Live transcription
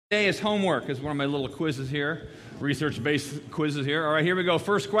Today is homework. Is one of my little quizzes here, research-based quizzes here. All right, here we go.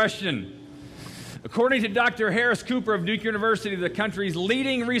 First question. According to Dr. Harris Cooper of Duke University, the country's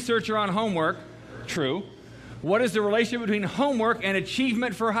leading researcher on homework, true, what is the relationship between homework and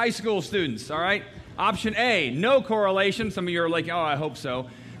achievement for high school students? All right, option A, no correlation. Some of you are like, oh, I hope so.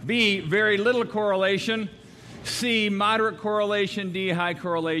 B, very little correlation. C, moderate correlation. D, high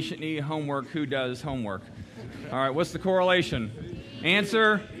correlation. E, homework. Who does homework? All right, what's the correlation?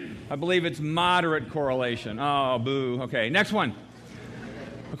 Answer, I believe it's moderate correlation. Oh, boo. Okay, next one.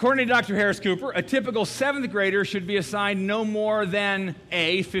 According to Dr. Harris Cooper, a typical 7th grader should be assigned no more than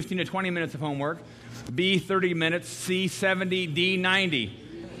A, 15 to 20 minutes of homework, B, 30 minutes, C, 70, D,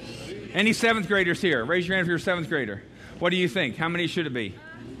 90. Any 7th graders here? Raise your hand if you're a 7th grader. What do you think? How many should it be?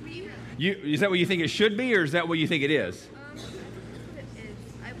 Is that what you think it should be, or is that what you think it is?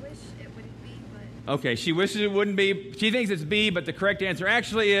 I wish it wouldn't be, but... Okay, she wishes it wouldn't be. She thinks it's B, but the correct answer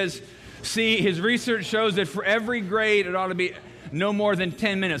actually is C. His research shows that for every grade, it ought to be no more than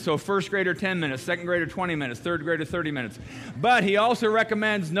 10 minutes. So first grader, 10 minutes. Second grader, 20 minutes. Third grader, 30 minutes. But he also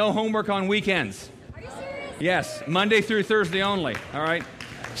recommends no homework on weekends. Are you serious? Yes, Monday through Thursday only. All right?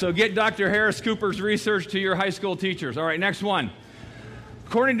 So get Dr. Harris Cooper's research to your high school teachers. All right, next one.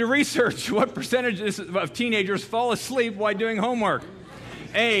 According to research, what percentage of teenagers fall asleep while doing homework?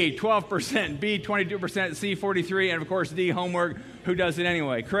 A, 12%, B, 22%, C, 43%, and of course, D, homework. Who does it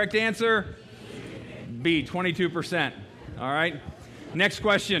anyway? Correct answer? B, 22%. All right. Next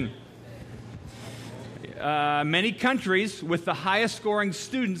question. Many countries with the highest scoring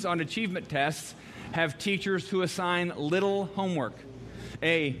students on achievement tests have teachers who assign little homework.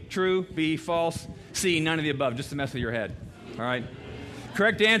 A, true, B, false, C, none of the above, just to mess with your head. All right.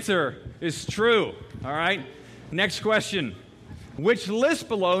 Correct answer is true. All right. Next question. Which list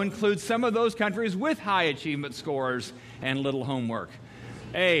below includes some of those countries with high achievement scores and little homework?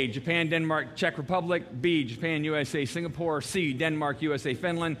 A, Japan, Denmark, Czech Republic. B, Japan, USA, Singapore. C, Denmark, USA,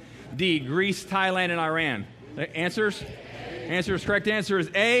 Finland. D, Greece, Thailand, and Iran. The answers? Correct answer is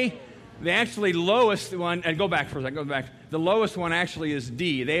A. The actually lowest one, and go back for a second, go back. The lowest one actually is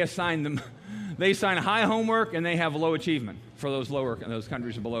D. They assign high homework and they have low achievement for those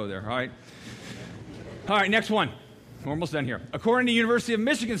countries below there, all right? All right, next one. We're almost done here. According to University of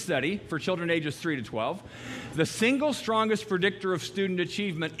Michigan study for children ages 3 to 12, the single strongest predictor of student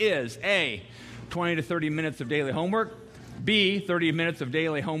achievement is A, 20 to 30 minutes of daily homework, B, 30 minutes of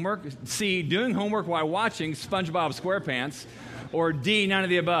daily homework, C, doing homework while watching SpongeBob SquarePants, or D, none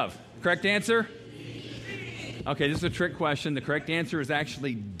of the above. Correct answer? Okay, this is a trick question. The correct answer is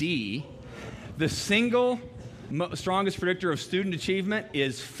actually D. The single strongest predictor of student achievement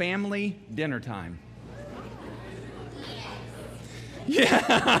is family dinner time.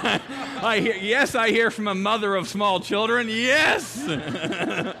 Yeah, I hear from a mother of small children. Yes.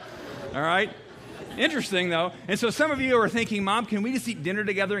 All right. Interesting, though. And so some of you are thinking, Mom, can we just eat dinner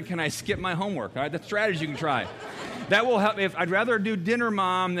together and can I skip my homework? All right, that's a strategy you can try. That will help. I'd rather do dinner,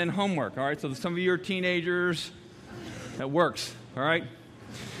 Mom, than homework. All right, so some of you are teenagers. That works. All right.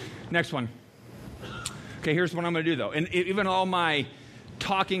 Next one. Okay, here's what I'm going to do, though. And even all my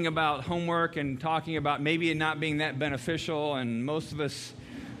talking about homework and talking about maybe it not being that beneficial, and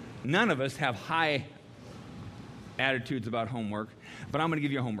none of us have high attitudes about homework, but I'm going to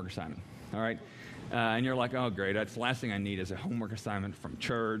give you a homework assignment, all right? And you're like, oh, great, that's the last thing I need is a homework assignment from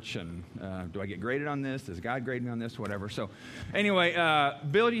church, and do I get graded on this? Does God grade me on this? Whatever. So anyway,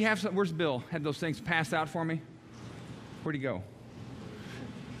 Bill, do you have some? Where's Bill? Had those things passed out for me? Where'd he go?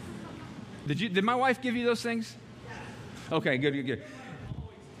 Did my wife give you those things? Okay, good.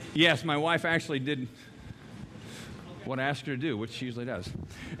 Yes, my wife actually did what I asked her to do, which she usually does.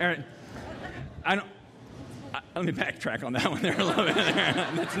 Aaron, let me backtrack on that one there a little bit.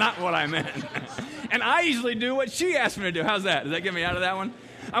 That's not what I meant. And I usually do what she asked me to do. How's that? Does that get me out of that one?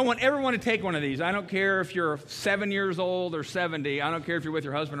 I want everyone to take one of these. I don't care if you're 7 years old or 70. I don't care if you're with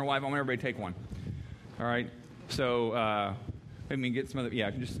your husband or wife. I want everybody to take one. All right? So maybe get some other,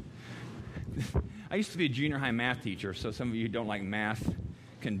 yeah, I used to be a junior high math teacher, so some of you who don't like math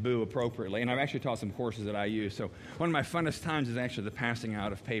can boo appropriately. And I've actually taught some courses at IU. So one of my funnest times is actually the passing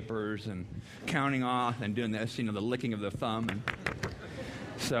out of papers and counting off and doing this, the licking of the thumb. And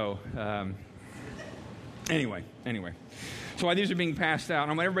so anyway. So while these are being passed out,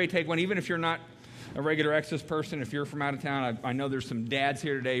 I want everybody to take one, even if you're not a regular Exodus person, if you're from out of town. I know there's some dads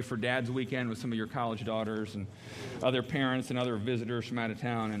here today for Dad's Weekend with some of your college daughters and other parents and other visitors from out of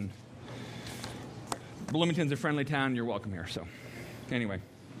town. And Bloomington's a friendly town. You're welcome here. So anyway.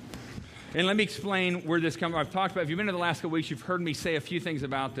 And let me explain where this comes from. I've talked about, if you've been to the last couple weeks, you've heard me say a few things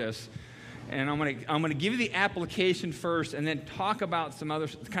about this. And I'm going to give you the application first and then talk about some other,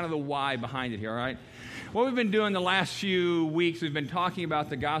 kind of the why behind it here, all right? What we've been doing the last few weeks, we've been talking about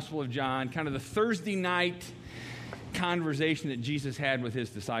the Gospel of John, kind of the Thursday night conversation that Jesus had with his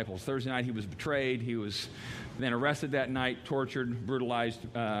disciples. Thursday night he was betrayed. He was then arrested that night, tortured, brutalized,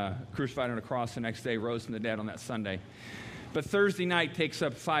 crucified on a cross the next day, rose from the dead on that Sunday. But Thursday night takes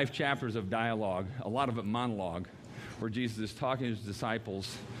up 5 chapters of dialogue, a lot of it monologue, where Jesus is talking to his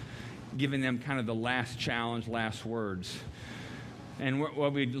disciples, giving them kind of the last challenge, last words. And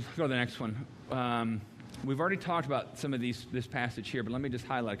we go to the next one. We've already talked about some of this passage here, but let me just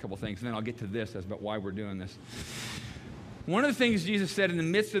highlight a couple things, and then I'll get to this as about why we're doing this. One of the things Jesus said in the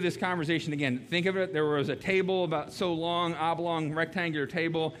midst of this conversation, again, think of it, there was a table about so long, oblong, rectangular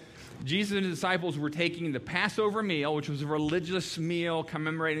table. Jesus and his disciples were taking the Passover meal, which was a religious meal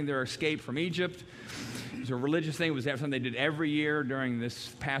commemorating their escape from Egypt. It was a religious thing. It was something they did every year during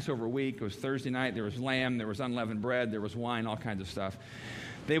this Passover week. It was Thursday night. There was lamb. There was unleavened bread. There was wine, all kinds of stuff.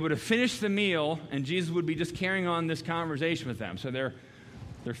 They would have finished the meal, and Jesus would be just carrying on this conversation with them. So they're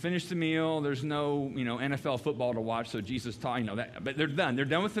finished the meal. There's no, NFL football to watch, so Jesus talking, but they're done. They're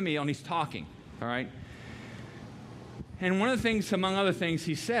done with the meal, and he's talking, all right? And one of the things, among other things,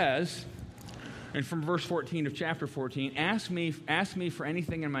 he says, and from verse 14 of chapter 14, ask me for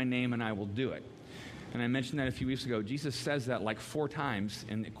anything in my name, and I will do it. And I mentioned that a few weeks ago. Jesus says that like 4 times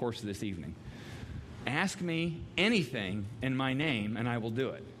in the course of this evening. Ask me anything in my name, and I will do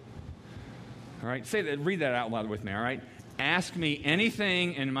it. All right? Say that. Read that out loud with me, all right? Ask me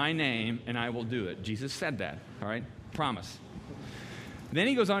anything in my name, and I will do it. Jesus said that, all right? Promise. Then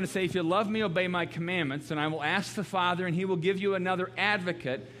he goes on to say, if you love me, obey my commandments, and I will ask the Father, and he will give you another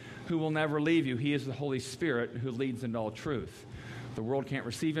advocate who will never leave you. He is the Holy Spirit who leads into all truth. The world can't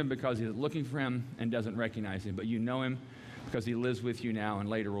receive him because he's looking for him and doesn't recognize him, but you know him because he lives with you now and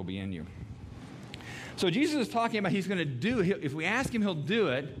later will be in you. So Jesus is talking about he's going to do it. If we ask him, he'll do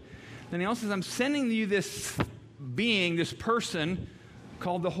it. Then he also says, I'm sending you this being, this person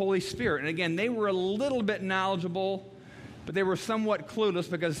called the Holy Spirit. And again, they were a little bit knowledgeable, but they were somewhat clueless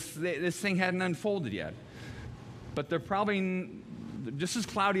because this thing hadn't unfolded yet. But they're probably just as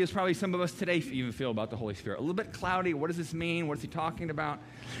cloudy as probably some of us today even feel about the Holy Spirit. A little bit cloudy. What does this mean? What is he talking about?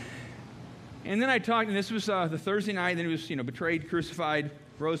 And then I talked, and this was the Thursday night, then he was betrayed, crucified,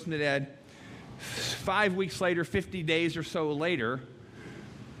 rose from the dead. 5 weeks later, 50 days or so later,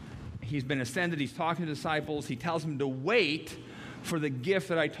 he's been ascended. He's talking to disciples. He tells them to wait for the gift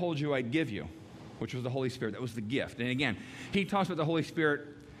that I told you I'd give you, which was the Holy Spirit. That was the gift. And again, he talks about the Holy Spirit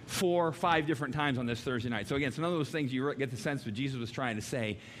 4 or 5 different times on this Thursday night. So again, it's one of those things you get the sense what Jesus was trying to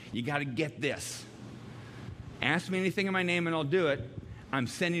say. You got to get this. Ask me anything in my name and I'll do it. I'm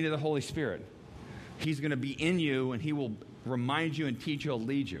sending you the Holy Spirit. He's going to be in you and he will remind you and teach you, he'll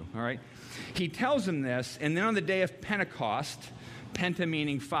lead you. All right? He tells them this, and then on the day of Pentecost, Penta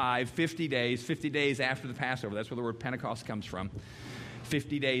meaning 50 days after the Passover. That's where the word Pentecost comes from.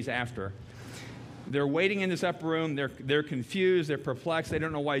 50 days after. They're waiting in this upper room. They're confused. They're perplexed. They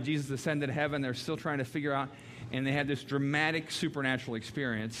don't know why Jesus ascended to heaven. They're still trying to figure out. And they had this dramatic supernatural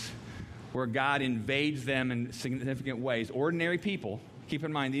experience where God invades them in significant ways. Ordinary people. Keep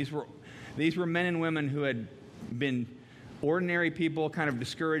in mind, these were men and women who had been ordinary people, kind of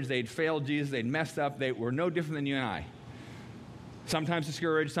discouraged. They'd failed Jesus. They'd messed up. They were no different than you and I. Sometimes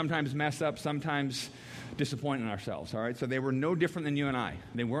discouraged, sometimes messed up, sometimes disappointed in ourselves, all right? So they were no different than you and I.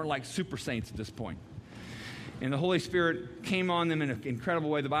 They weren't like super saints at this point. And the Holy Spirit came on them in an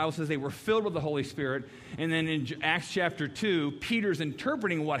incredible way. The Bible says they were filled with the Holy Spirit. And then in Acts chapter 2, Peter's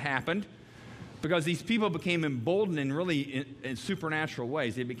interpreting what happened because these people became emboldened in really in supernatural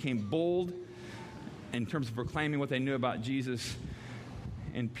ways. They became bold in terms of proclaiming what they knew about Jesus.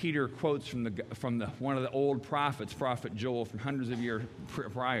 And Peter quotes from one of the old prophets, Prophet Joel, from hundreds of years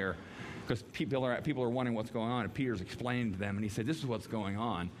prior, because people are wondering what's going on. And Peter's explaining to them, and he said, this is what's going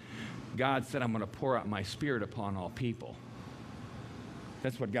on. God said, I'm going to pour out my Spirit upon all people.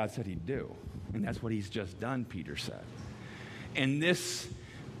 That's what God said he'd do. And that's what he's just done, Peter said. And this,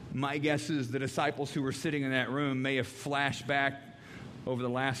 my guess is the disciples who were sitting in that room may have flashed back over the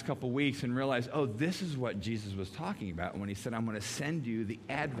last couple weeks and realized, oh, this is what Jesus was talking about when he said, I'm going to send you the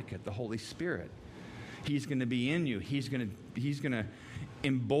advocate, the Holy Spirit. He's going to be in you. He's going to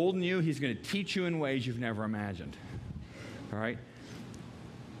embolden you. He's going to teach you in ways you've never imagined. All right?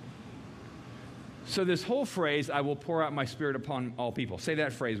 So this whole phrase, I will pour out my Spirit upon all people. Say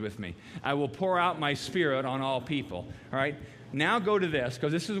that phrase with me. I will pour out my Spirit on all people. All right? Now go to this,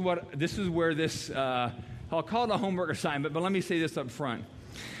 because this is where this I'll call it a homework assignment, but let me say this up front.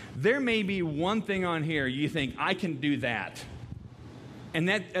 There may be one thing on here you think, I can do that. And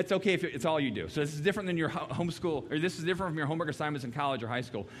that's okay if it's all you do. So this is different than your homeschool, or this is different from your homework assignments in college or high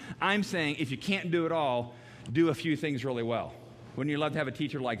school. I'm saying if you can't do it all, do a few things really well. Wouldn't you love to have a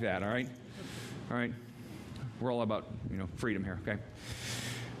teacher like that, all right? All right. We're all about, freedom here, okay?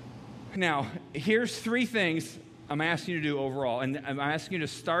 Now, here's 3 things I'm asking you to do overall. And I'm asking you to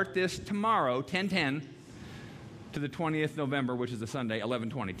start this tomorrow, 10:10, to the 20th November, which is a Sunday,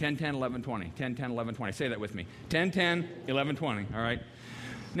 11:20. 10:10, 11:20. 10:10, 11:20. Say that with me. 10:10, 11:20, all right?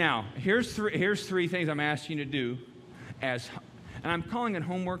 Now, here's three things I'm asking you to do and I'm calling it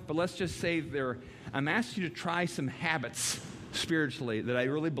homework, but let's just say I'm asking you to try some habits spiritually that I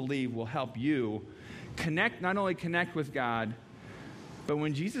really believe will help you not only connect with God, but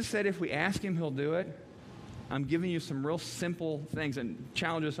when Jesus said if we ask him, he'll do it, I'm giving you some real simple things and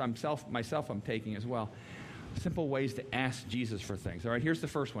challenges myself I'm taking as well. Simple ways to ask Jesus for things. All right, here's the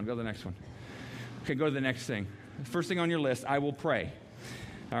first one. Go to the next one. Okay, go to the next thing. First thing on your list, I will pray.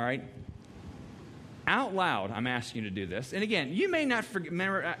 All right? Out loud, I'm asking you to do this. And again, you may not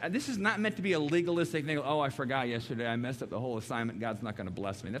remember, this is not meant to be a legalistic thing. Oh, I forgot yesterday. I messed up the whole assignment. God's not going to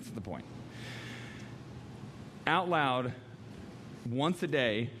bless me. That's the point. Out loud, once a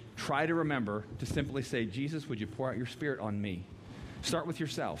day, try to remember to simply say, Jesus, would you pour out your Spirit on me? Start with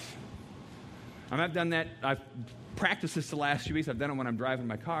yourself. I've done that. I've practiced this the last few weeks. I've done it when I'm driving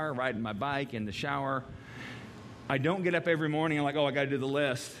my car, riding my bike, in the shower. I don't get up every morning and I got to do the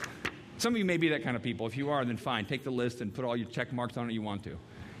list. Some of you may be that kind of people. If you are, then fine. Take the list and put all your check marks on it you want to.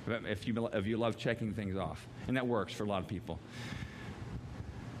 If you love checking things off. And that works for a lot of people.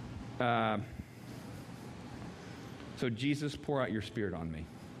 So Jesus, pour out your Spirit on me.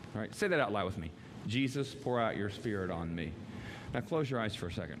 All right, say that out loud with me. Jesus, pour out your Spirit on me. Now close your eyes for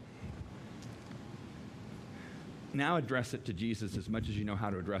a second. Now address it to Jesus as much as you know how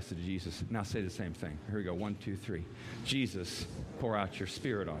to address it to Jesus. Now say the same thing. Here we go. 1, 2, 3. Jesus, pour out your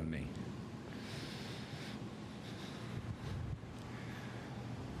Spirit on me.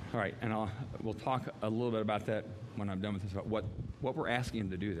 All right, and we'll talk a little bit about that when I'm done with this, about what we're asking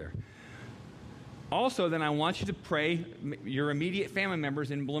him to do there. Also, then I want you to pray your immediate family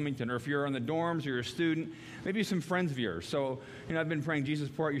members in Bloomington, or if you're in the dorms or you're a student, maybe some friends of yours. So, I've been praying, Jesus,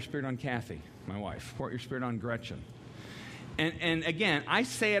 pour out your Spirit on Kathy, my wife. Pour out your Spirit on Gretchen. And again, I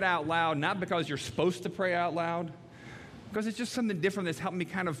say it out loud, not because you're supposed to pray out loud, because it's just something different that's helped me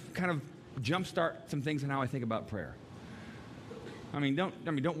kind of jumpstart some things in how I think about prayer.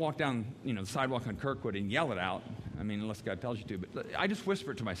 Don't walk down, the sidewalk on Kirkwood and yell it out. Unless God tells you to. But I just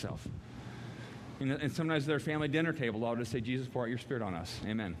whisper it to myself. And sometimes at their family dinner table, I'll just say, Jesus, pour out your Spirit on us.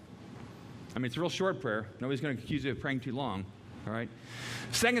 Amen. It's a real short prayer. Nobody's going to accuse you of praying too long. All right?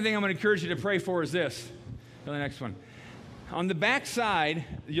 Second thing I'm going to encourage you to pray for is this. Go to the next one. On the back side,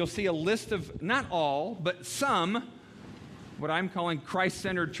 you'll see a list of, not all, but some, what I'm calling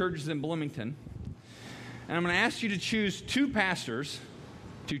Christ-centered churches in Bloomington. And I'm going to ask you to choose 2 pastors,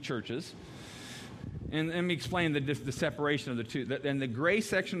 2 churches. And let me explain the separation of the 2. In the gray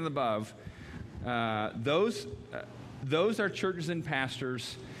section above, those are churches and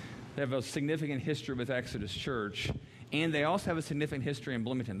pastors that have a significant history with Exodus Church, and they also have a significant history in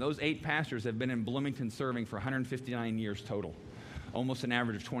Bloomington. Those 8 pastors have been in Bloomington serving for 159 years total, almost an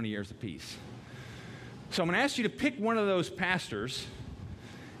average of 20 years apiece. So I'm going to ask you to pick one of those pastors,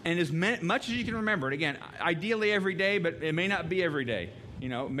 and as much as you can remember it, again, ideally every day, but it may not be every day.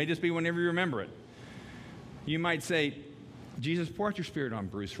 It may just be whenever you remember it. You might say, Jesus, pour out your Spirit on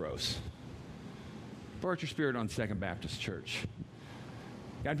Bruce Rose. Pour out your Spirit on Second Baptist Church.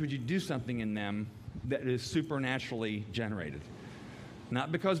 God, would you do something in them that is supernaturally generated?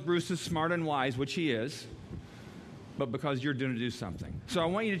 Not because Bruce is smart and wise, which he is, but because you're going to do something. So I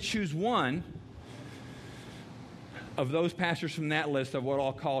want you to choose one of those pastors from that list of what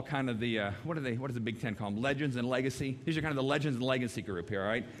I'll call kind of the, what does the Big Ten call them? Legends and Legacy. These are kind of the Legends and Legacy group here, all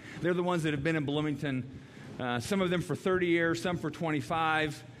right? They're the ones that have been in Bloomington, some of them for 30 years, some for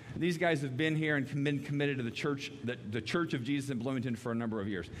 25. These guys have been here and been committed to the Church of Jesus in Bloomington for a number of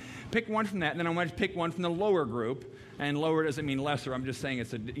years. Pick one from that, and then I want to pick one from the lower group. And lower doesn't mean lesser. I'm just saying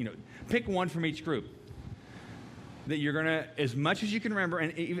pick one from each group that you're going to, as much as you can remember.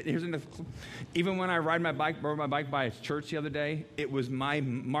 And even when I rode my bike by a church the other day, it was my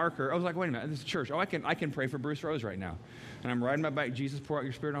marker. I was like, wait a minute, this is a church. Oh, I can pray for Bruce Rose right now. And I'm riding my bike. Jesus, pour out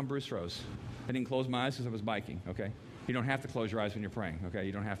your Spirit on Bruce Rose. I didn't close my eyes because I was biking. Okay. You don't have to close your eyes when you're praying, okay?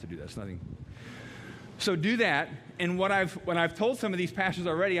 You don't have to do that. It's nothing. So do that. And when I've told some of these pastors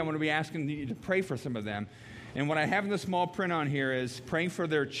already, I'm going to be asking you to pray for some of them. And what I have in the small print on here is praying for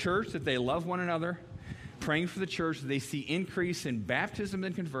their church that they love one another, praying for the church that they see increase in baptism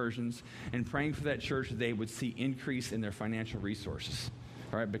and conversions, and praying for that church that they would see increase in their financial resources.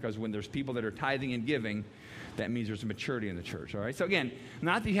 all right? Because when there's people that are tithing and giving, that means there's a maturity in the church, all right? So again,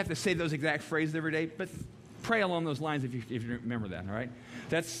 not that you have to say those exact phrases every day, but pray along those lines if you remember that, all right?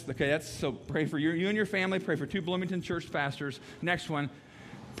 So pray for you and your family. Pray for 2 Bloomington church pastors. Next one,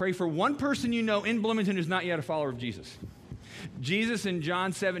 pray for one person you know in Bloomington who's not yet a follower of Jesus. Jesus in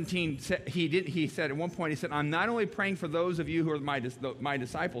John 17, he said at one point, he said, I'm not only praying for those of you who are my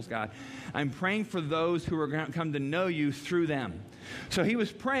disciples, God, I'm praying for those who are going to come to know you through them. So he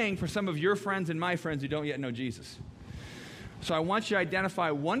was praying for some of your friends and my friends who don't yet know Jesus. So I want you to identify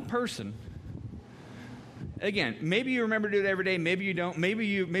one person. Again, maybe you remember to do it every day, maybe you don't, maybe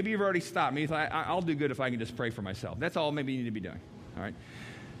you've already stopped. Maybe you thought, I'll do good if I can just pray for myself. That's all maybe you need to be doing, all right?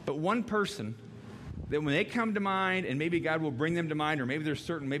 But one person that when they come to mind, and maybe God will bring them to mind, or maybe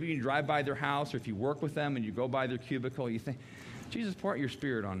maybe you drive by their house, or if you work with them and you go by their cubicle, you think, Jesus, pour out your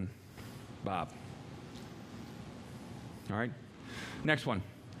Spirit on Bob. All right? Next one.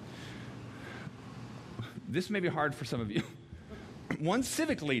 This may be hard for some of you. One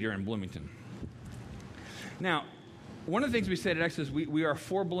civic leader in Bloomington. Now, one of the things we said at Exodus, we are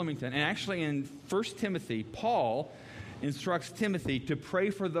for Bloomington, and actually in 1 Timothy, Paul instructs Timothy to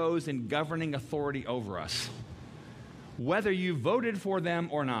pray for those in governing authority over us, whether you voted for them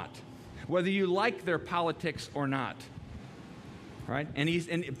or not, whether you like their politics or not. Right?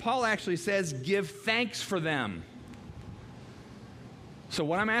 And Paul actually says, give thanks for them. So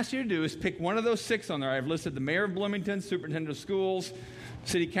what I'm asking you to do is pick one of those 6 on there. I've listed the mayor of Bloomington, superintendent of schools,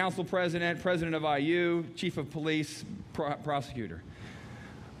 city council president, president of IU, chief of police, prosecutor.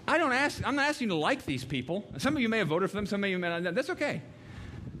 I'm not asking you to like these people. Some of you may have voted for them, some of you may not. That's okay.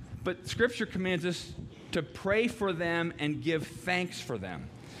 But Scripture commands us to pray for them and give thanks for them.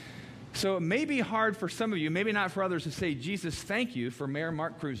 So it may be hard for some of you, maybe not for others, to say, Jesus, thank you for Mayor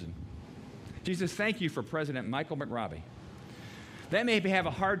Mark Cruzen. Jesus, thank you for President Michael McRobbie. That may have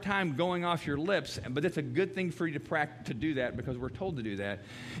a hard time going off your lips, but it's a good thing for you to do that because we're told to do that.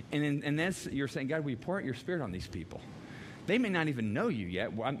 And that's, you're saying, God, will you pour out your Spirit on these people? They may not even know you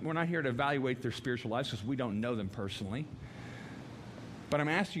yet. We're not here to evaluate their spiritual lives because we don't know them personally. But I'm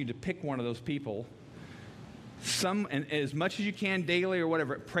asking you to pick one of those people, and as much as you can daily or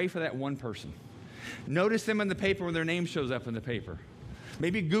whatever, pray for that one person. Notice them in the paper when their name shows up in the paper.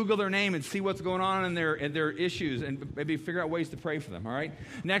 Maybe Google their name and see what's going on in their issues and maybe figure out ways to pray for them, all right?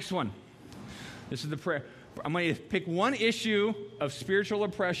 Next one. This is the prayer. I'm going to pick one issue of spiritual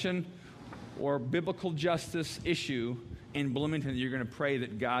oppression or biblical justice issue in Bloomington that you're going to pray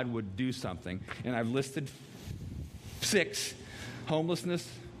that God would do something. And I've listed 6: homelessness,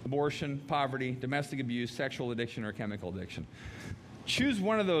 abortion, poverty, domestic abuse, sexual addiction, or chemical addiction. Choose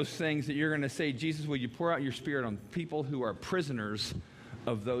one of those things that you're going to say, Jesus, will you pour out your Spirit on people who are prisoners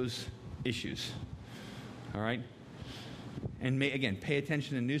of those issues? All right? And again, pay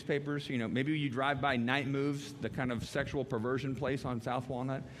attention to newspapers. Maybe you drive by Night Moves, the kind of sexual perversion place on South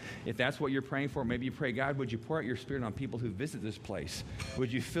Walnut. If that's what you're praying for, maybe you pray, God, would you pour out your Spirit on people who visit this place?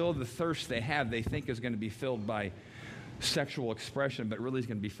 Would you fill the thirst they think is going to be filled by sexual expression, but really is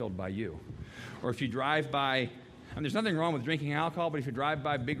going to be filled by you? Or if you drive by, there's nothing wrong with drinking alcohol, but if you drive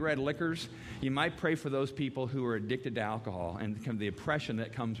by Big Red Liquors, you might pray for those people who are addicted to alcohol and the oppression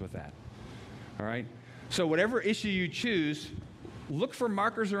that comes with that. All right? So whatever issue you choose, look for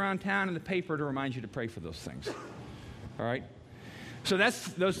markers around town in the paper to remind you to pray for those things. All right? So that's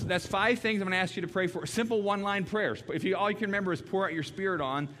 5 things I'm going to ask you to pray for. Simple one-line prayers. But if all you can remember is pour out your Spirit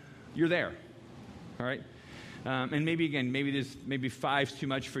on, you're there. All right? And maybe 5's too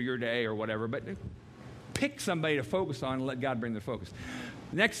much for your day or whatever, but pick somebody to focus on and let God bring the focus.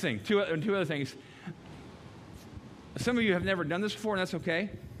 Next thing, two other things. Some of you have never done this before, and that's okay.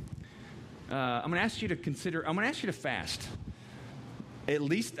 I'm going to ask you to fast at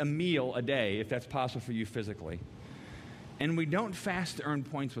least a meal a day, if that's possible for you physically. And we don't fast to earn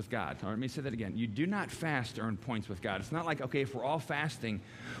points with God. All right, let me say that again. You do not fast to earn points with God. It's not like, okay, if we're all fasting,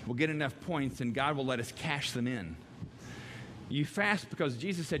 we'll get enough points and God will let us cash them in. You fast because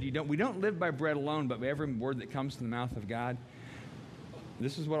Jesus said we don't live by bread alone, but by every word that comes from the mouth of God.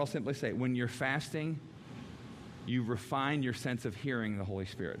 This is what I'll simply say. When you're fasting, you refine your sense of hearing the Holy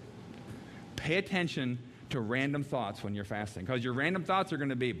Spirit. Pay attention to random thoughts when you're fasting, because your random thoughts are going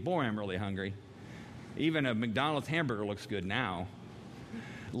to be, boy, I'm really hungry. Even a McDonald's hamburger looks good now.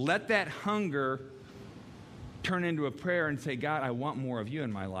 Let that hunger turn into a prayer and say, God, I want more of you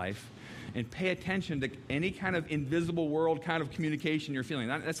in my life. And pay attention to any kind of invisible world kind of communication you're feeling.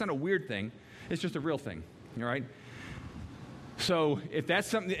 That's not a weird thing. It's just a real thing. All right? So if that's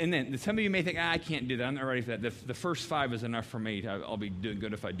something, and then some of you may think, I can't do that. I'm not ready for that. The first 5 is enough for me. I'll be doing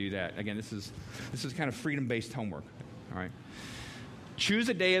good if I do that. Again, this is kind of freedom-based homework. All right? choose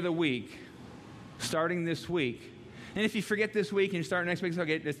a day of the week, starting this week. And if you forget this week and you start next week, it's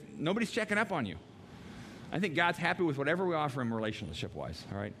okay. Nobody's checking up on you. I think God's happy with whatever we offer him relationship-wise,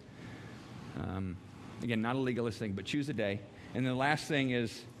 all right? Again, not a legalist thing, but choose a day. And the last thing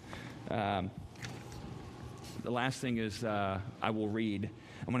is, I will read.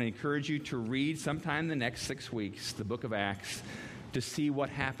 I'm going to encourage you to read sometime in the next 6 weeks the book of Acts to see what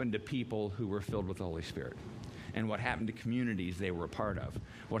happened to people who were filled with the Holy Spirit and what happened to communities they were a part of,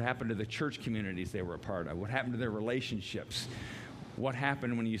 what happened to the church communities they were a part of, what happened to their relationships, what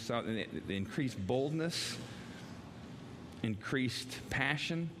happened when you saw the increased boldness, increased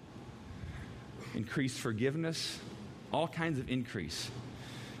passion, increased forgiveness, all kinds of increase.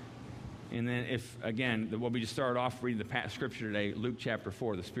 And then what we just started off reading the scripture today, Luke chapter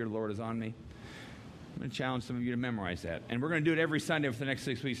 4, the Spirit of the Lord is on me. I'm going to challenge some of you to memorize that. And we're going to do it every Sunday for the next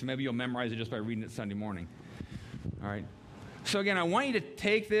 6 weeks, so maybe you'll memorize it just by reading it Sunday morning. All right? So again, I want you to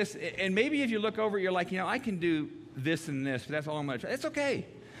take this, and maybe if you look over it, you're like, I can do this and this, but that's all I'm going to try. It's okay.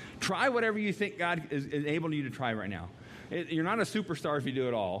 Try whatever you think God is enabling you to try right now. You're not a superstar if you do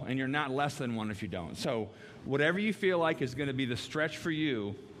it all, and you're not less than one if you don't. So whatever you feel like is going to be the stretch for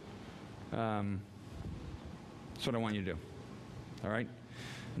you, that's what I want you to do. All right?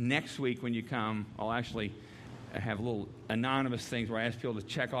 Next week when you come, I'll actually have little anonymous things where I ask people to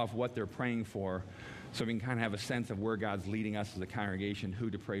check off what they're praying for so we can kind of have a sense of where God's leading us as a congregation, who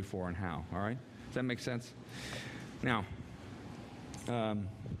to pray for and how. All right? Does that make sense? Now,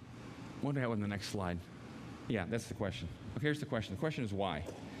 what do I have on the next slide? Yeah, that's the question. Okay, here's the question. The question is why?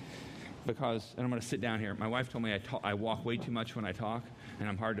 Because, and I'm going to sit down here. My wife told me I walk way too much when I talk, and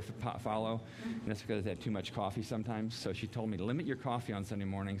I'm hard to follow. And that's because I had too much coffee sometimes. So she told me to limit your coffee on Sunday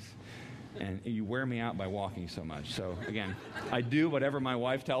mornings, and you wear me out by walking so much. So again, I do whatever my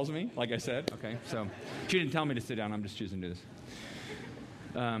wife tells me, like I said. Okay, so she didn't tell me to sit down. I'm just choosing to do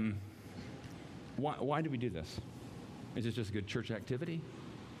this. Why do we do this? Is it just a good church activity?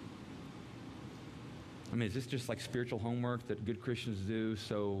 I mean, is this just like spiritual homework that good Christians do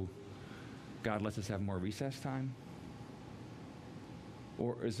so God lets us have more recess time?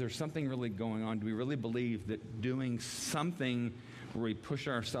 Or is there something really going on? Do we really believe that doing something where we push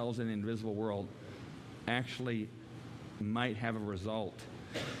ourselves in the invisible world actually might have a result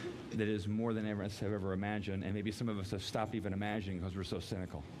that is more than ever us have ever imagined, and maybe some of us have stopped even imagining because we're so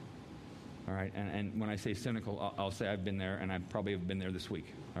cynical? All right, and when I say cynical, I'll say I've been there, and I probably have been there this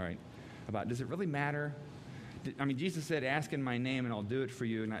week. All right, about does it really matter? I mean, Jesus said, ask in my name and I'll do it for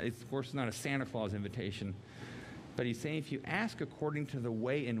you. And it's, of course, not a Santa Claus invitation. But he's saying, if you ask according to the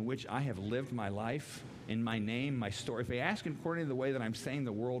way in which I have lived my life, in my name, my story, if you ask according to the way that I'm saying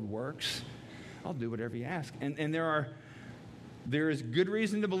the world works, I'll do whatever you ask. And there is good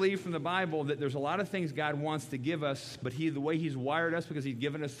reason to believe from the Bible that there's a lot of things God wants to give us, but the way he's wired us, because he's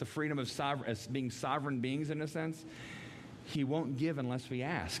given us the freedom of as being sovereign beings in a sense, he won't give unless we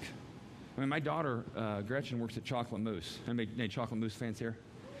ask. I mean, my daughter, Gretchen, works at Chocolate Mousse. Any Chocolate Mousse fans here?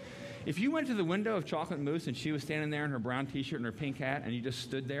 If you went to the window of Chocolate Mousse and she was standing there in her brown T-shirt and her pink hat and you just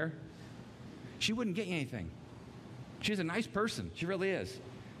stood there, she wouldn't get you anything. She's a nice person. She really is.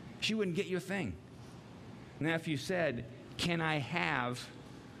 She wouldn't get you a thing. Now, if you said, can I have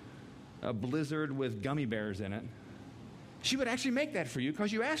a Blizzard with gummy bears in it, she would actually make that for you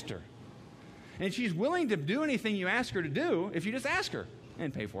because you asked her. And she's willing to do anything you ask her to do if you just ask her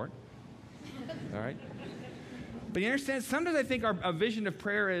and pay for it. All right? But you understand, sometimes I think our vision of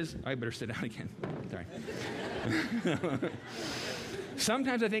prayer is, I better sit down again. Sorry.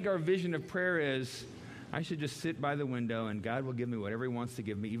 Sometimes I think our vision of prayer is, I should just sit by the window and God will give me whatever he wants to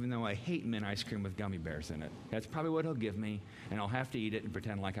give me, even though I hate mint ice cream with gummy bears in it. That's probably what he'll give me, and I'll have to eat it and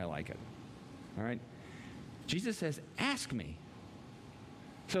pretend like I like it. All right? Jesus says, ask me.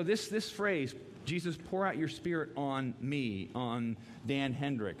 So this phrase, Jesus, pour out your Spirit on me, on Dan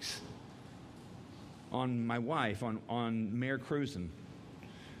Hendricks, on my wife, on Mayor Cruzen.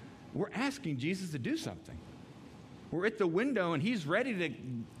 We're asking Jesus to do something. We're at the window and he's ready to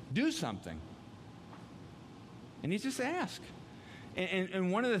do something. And he's just ask.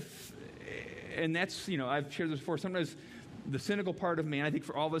 And one of and that's, I've shared this before, sometimes the cynical part of me, and I think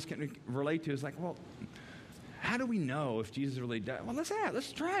for all of us can relate to, is like, well, how do we know if Jesus really does? Well,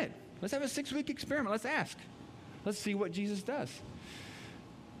 let's try it. Let's have a 6-week experiment. Let's ask. Let's see what Jesus does.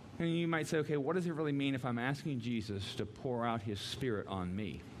 And you might say, okay, what does it really mean if I'm asking Jesus to pour out his Spirit on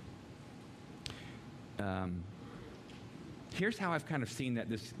me? Here's how I've kind of seen that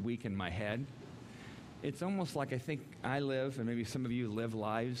this week in my head. It's almost like I think I live, and maybe some of you live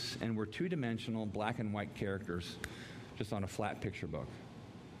lives, and we're two-dimensional, black and white characters just on a flat picture book.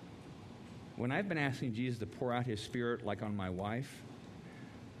 When I've been asking Jesus to pour out his Spirit like on my wife,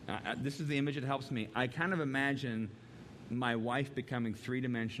 This is the image that helps me. I kind of imagine my wife becoming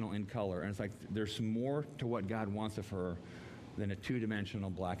three-dimensional in color. And it's like there's more to what God wants of her than a two-dimensional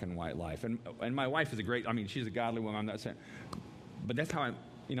black and white life. And my wife is she's a godly woman. I'm not saying, but that's how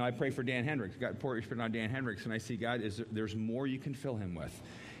I pray for Dan Hendricks. God, pour your spirit on Dan Hendricks. And I see, God, there's more you can fill him with.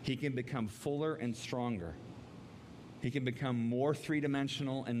 He can become fuller and stronger. He can become more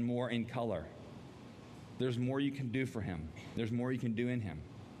three-dimensional and more in color. There's more you can do for him. There's more you can do in him.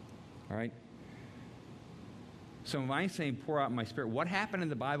 All right? So when I'm saying pour out my spirit, what happened in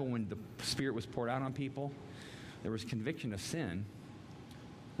the Bible when the Spirit was poured out on people? There was conviction of sin.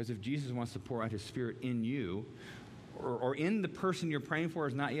 Because if Jesus wants to pour out his Spirit in you, or in the person you're praying for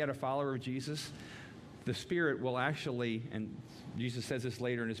is not yet a follower of Jesus, the Spirit will actually, and Jesus says this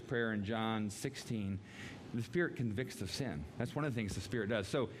later in his prayer in John 16, the Spirit convicts of sin. That's one of the things the Spirit does.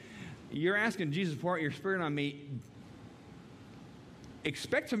 So you're asking Jesus, pour out your Spirit on me.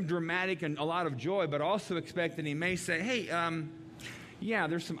 Expect some dramatic and a lot of joy, but also expect that he may say, hey,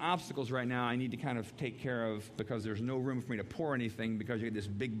 there's some obstacles right now I need to kind of take care of because there's no room for me to pour anything because you get this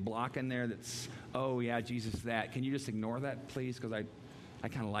big block in there that's, oh, yeah, Jesus, that. Can you just ignore that, please? Because I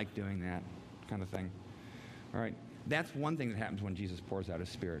kind of like doing that kind of thing. All right. That's one thing that happens when Jesus pours out his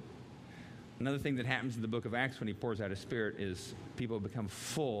Spirit. Another thing that happens in the book of Acts when he pours out his Spirit is people become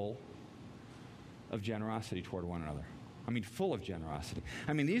full of generosity toward one another. Full of generosity.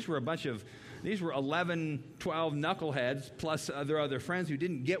 These were 11, 12 knuckleheads plus their other friends who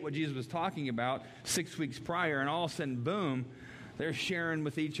didn't get what Jesus was talking about 6 weeks prior, and all of a sudden, boom, they're sharing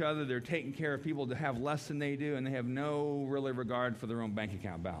with each other. They're taking care of people that have less than they do, and they have no really regard for their own bank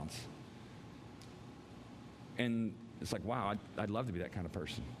account balance. And it's like, wow, I'd love to be that kind of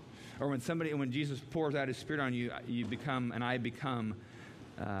person. Or when Jesus pours out his Spirit on you, I become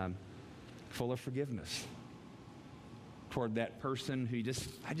full of forgiveness toward that person who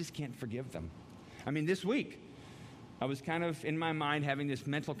I just can't forgive them. This week, I was kind of in my mind having this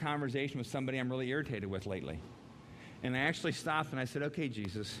mental conversation with somebody I'm really irritated with lately. And I actually stopped and I said, okay,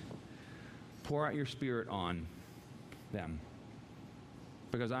 Jesus, pour out your Spirit on them.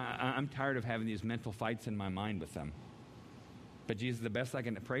 Because I'm tired of having these mental fights in my mind with them. But Jesus, the best I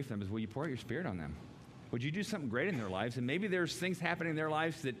can pray for them is, will you pour out your Spirit on them? Would you do something great in their lives? And maybe there's things happening in their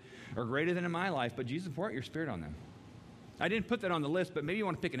lives that are greater than in my life, but Jesus, pour out your Spirit on them. I didn't put that on the list, but maybe you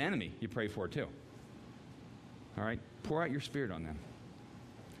want to pick an enemy you pray for too. All right? Pour out your Spirit on them.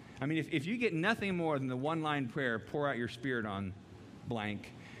 If you get nothing more than the one-line prayer, pour out your Spirit on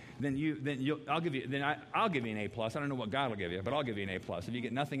blank, I'll give you an A+. I don't know what God will give you, but I'll give you an A+. If you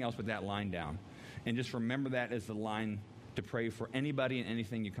get nothing else with that line down, and just remember that as the line to pray for anybody and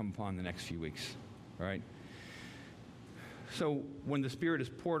anything you come upon the next few weeks. All right? So when the Spirit is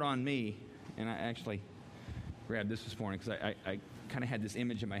poured on me, and I actually grabbed this morning because I kind of had this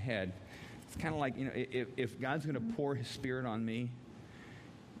image in my head. It's kind of like, if God's going to pour his Spirit on me,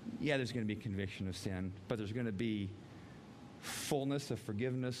 there's going to be conviction of sin, but there's going to be fullness of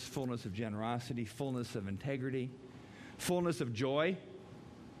forgiveness, fullness of generosity, fullness of integrity, fullness of joy.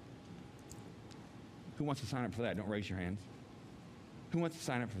 Who wants to sign up for that? Don't raise your hands. Who wants to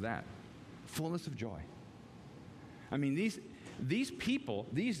sign up for that? Fullness of joy. These people,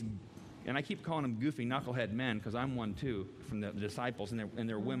 and I keep calling them goofy knucklehead men because I'm one too from the disciples, and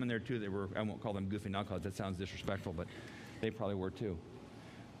there were women there too. I won't call them goofy knuckleheads. That sounds disrespectful, but they probably were too.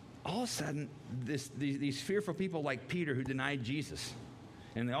 All of a sudden, these fearful people like Peter who denied Jesus,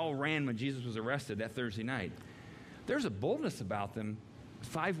 and they all ran when Jesus was arrested that Thursday night. There's a boldness about them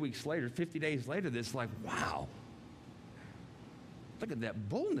 5 weeks later, 50 days later, that's like, wow. Look at that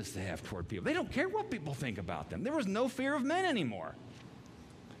boldness they have toward people. They don't care what people think about them. There was no fear of men anymore.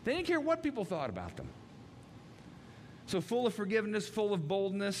 They didn't care what people thought about them. So full of forgiveness, full of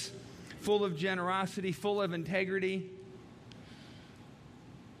boldness, full of generosity, full of integrity.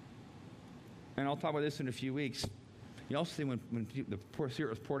 And I'll talk about this in a few weeks. You also see when the Spirit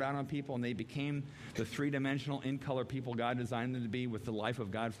was poured out on people and they became the three-dimensional, in-color people God designed them to be with the life of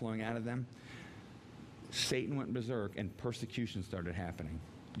God flowing out of them, Satan went berserk and persecution started happening.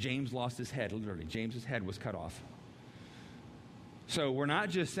 James lost his head, literally. James's head was cut off. So we're not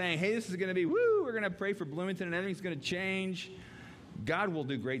just saying, hey, this is going to be, we're going to pray for Bloomington and everything's going to change. God will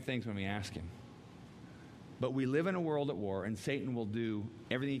do great things when we ask him. But we live in a world at war, and Satan will do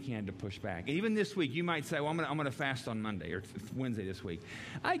everything he can to push back. And even this week, you might say, well, I'm going to fast on Monday or Wednesday this week.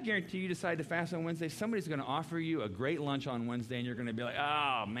 I guarantee you decide to fast on Wednesday, somebody's going to offer you a great lunch on Wednesday, and you're going to be like,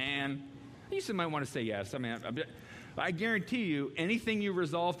 oh, man. You still might want to say yes. I guarantee you, anything you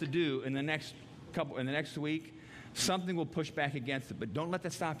resolve to do in the next week, something will push back against it. But don't let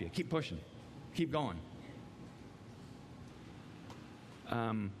that stop you. Keep pushing. Keep going.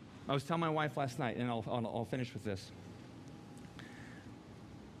 I was telling my wife last night, and I'll finish with this.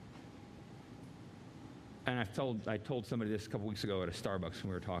 And I told somebody this a couple weeks ago at a Starbucks when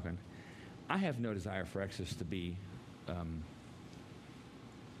we were talking. I have no desire for Exodus to be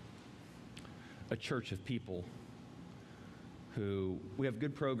a church of people who, we have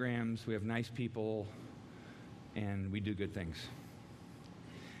good programs, we have nice people, and we do good things.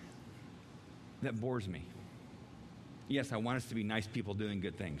 That bores me. Yes, I want us to be nice people doing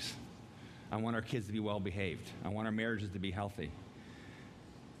good things. I want our kids to be well behaved. I want our marriages to be healthy.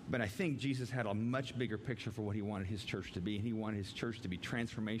 But I think Jesus had a much bigger picture for what he wanted his church to be, and he wanted his church to be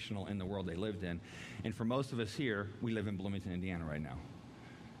transformational in the world they lived in. And for most of us here, we live in Bloomington, Indiana right now.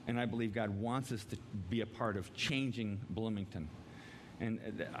 And I believe God wants us to be a part of changing Bloomington. And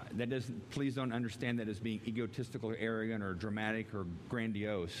that doesn't, please don't understand that as being egotistical or arrogant or dramatic or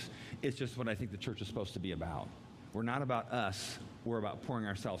grandiose. It's just what I think the church is supposed to be about. We're not about us, we're about pouring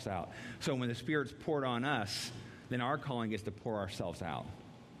ourselves out. So when the Spirit's poured on us, then our calling is to pour ourselves out.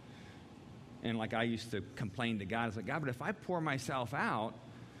 And like I used to complain to God, I was like, God, but if I pour myself out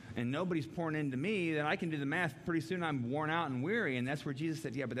and nobody's pouring into me, then I can do the math. Pretty soon I'm worn out and weary. And that's where Jesus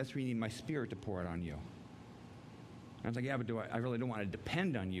said, yeah, but that's where you need my Spirit to pour it on you. And I was like, yeah, but I really don't want to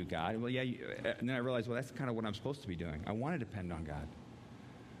depend on you, God. Well, yeah. And then I realized, well, that's kind of what I'm supposed to be doing. I want to depend on God.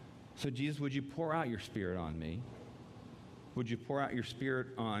 So Jesus, would you pour out your Spirit on me? Would you pour out your Spirit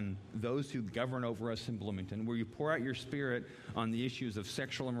on those who govern over us in Bloomington? Will you pour out your Spirit on the issues of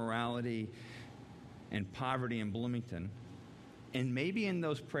sexual immorality and poverty in Bloomington? And maybe in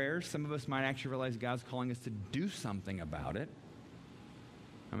those prayers, some of us might actually realize God's calling us to do something about it.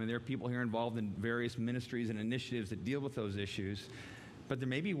 I mean, there are people here involved in various ministries and initiatives that deal with those issues. But there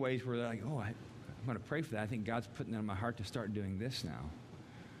may be ways where they're like, oh, I'm going to pray for that. I think God's putting it on my heart to start doing this now.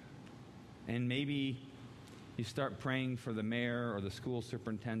 And maybe you start praying for the mayor or the school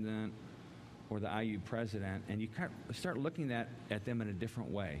superintendent or the IU president, and you start looking at them in a different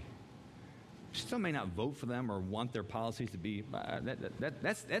way. You still may not vote for them or want their policies to be,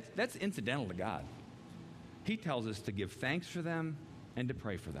 that's incidental to God. He tells us to give thanks for them and to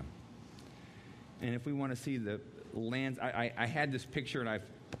pray for them. And if we want to see the lands, I had this picture and I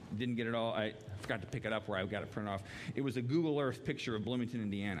didn't get it all. I forgot to pick it up where I got it printed off. It was a Google Earth picture of Bloomington,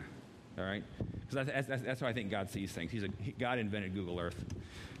 Indiana. All right? Because that's how I think God sees things. God invented Google Earth,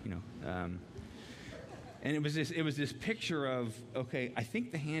 you know. And it was this picture of, okay, I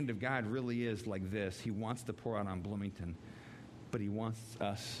think the hand of God really is like this. He wants to pour out on Bloomington, but he wants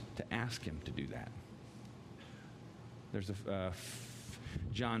us to ask him to do that. There's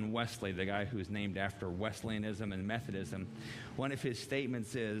John Wesley, the guy who is named after Wesleyanism and Methodism. One of his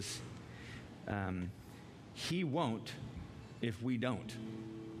statements is, he won't if we don't.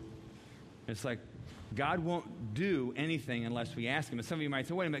 It's like God won't do anything unless we ask him. And some of you might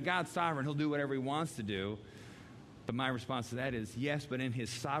say, wait a minute, God's sovereign. He'll do whatever he wants to do. But my response to that is, yes, but in his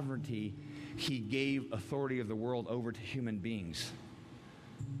sovereignty, he gave authority of the world over to human beings.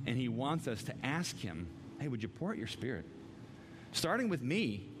 And he wants us to ask him, hey, would you pour out your Spirit? Starting with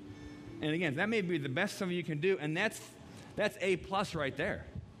me. And again, that may be the best some of you can do. And that's A+ right there.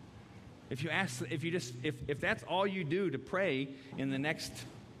 If that's all you do to pray in the next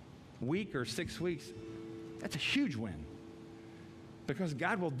week or 6 weeks, that's a huge win. Because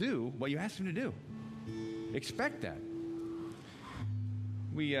God will do what you ask him to do. Expect that.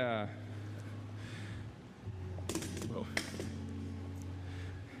 Whoa.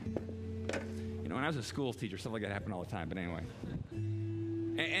 You know, when I was a school teacher, stuff like that happened all the time, but anyway.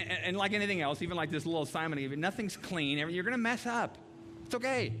 And like anything else, even like this little assignment I gave you, nothing's clean. You're going to mess up. It's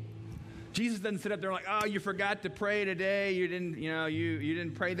okay. Jesus doesn't sit up there like, oh, you forgot to pray today. You didn't, you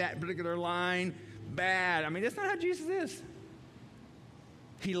didn't pray that particular line. Bad. I mean, that's not how Jesus is.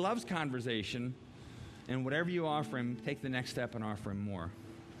 He loves conversation. And whatever you offer him, take the next step and offer him more.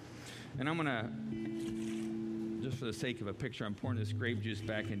 And I'm going to, just for the sake of a picture, I'm pouring this grape juice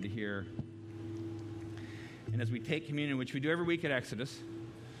back into here. And as we take communion, which we do every week at Exodus,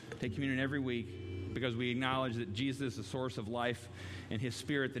 take communion every week because we acknowledge that Jesus is the source of life and his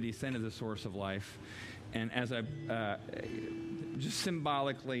Spirit that he sent is the source of life. And as I, just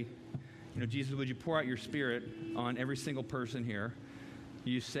symbolically, Jesus, would you pour out your Spirit on every single person here?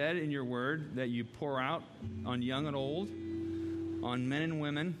 You said in your word that you pour out on young and old, on men and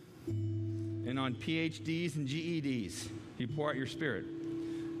women, and on PhDs and GEDs. You pour out your Spirit.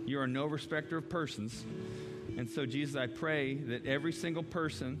 You are no respecter of persons. And so, Jesus, I pray that every single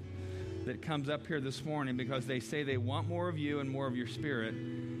person that comes up here this morning because they say they want more of you and more of your Spirit,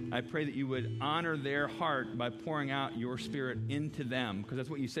 I pray that you would honor their heart by pouring out your Spirit into them, because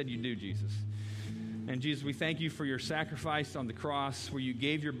that's what you said you do, Jesus. And Jesus, we thank you for your sacrifice on the cross where you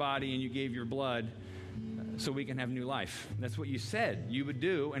gave your body and you gave your blood so we can have new life. That's what you said you would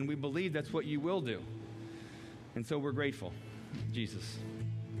do, and we believe that's what you will do. And so we're grateful, Jesus.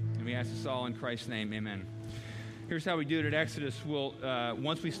 And we ask this all in Christ's name, amen. Here's how we do it at Exodus. We'll,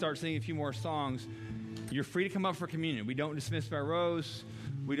 once we start singing a few more songs, you're free to come up for communion. We don't dismiss by rows.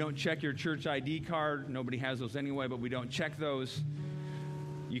 We don't check your church ID card. Nobody has those anyway, but we don't check those.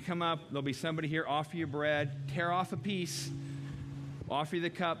 You come up, there'll be somebody here, offer you bread, tear off a piece, offer you the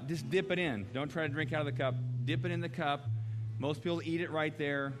cup, just dip it in. Don't try to drink out of the cup. Dip it in the cup. Most people eat it right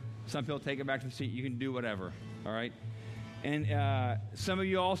there. Some people take it back to the seat. You can do whatever, all right? And some of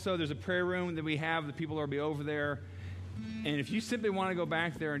you also, there's a prayer room that we have. The people will be over there. And if you simply want to go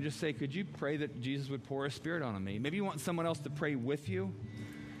back there and just say, could you pray that Jesus would pour his Spirit on me? Maybe you want someone else to pray with you.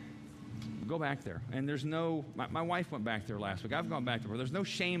 Go back there. And there's no, my wife went back there last week. I've gone back there. There's no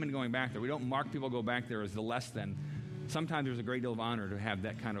shame in going back there. We don't mark people go back there as the less than. Sometimes there's a great deal of honor to have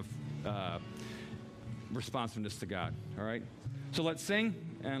that kind of responsiveness to God. All right? So let's sing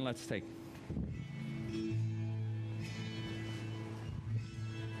and let's take.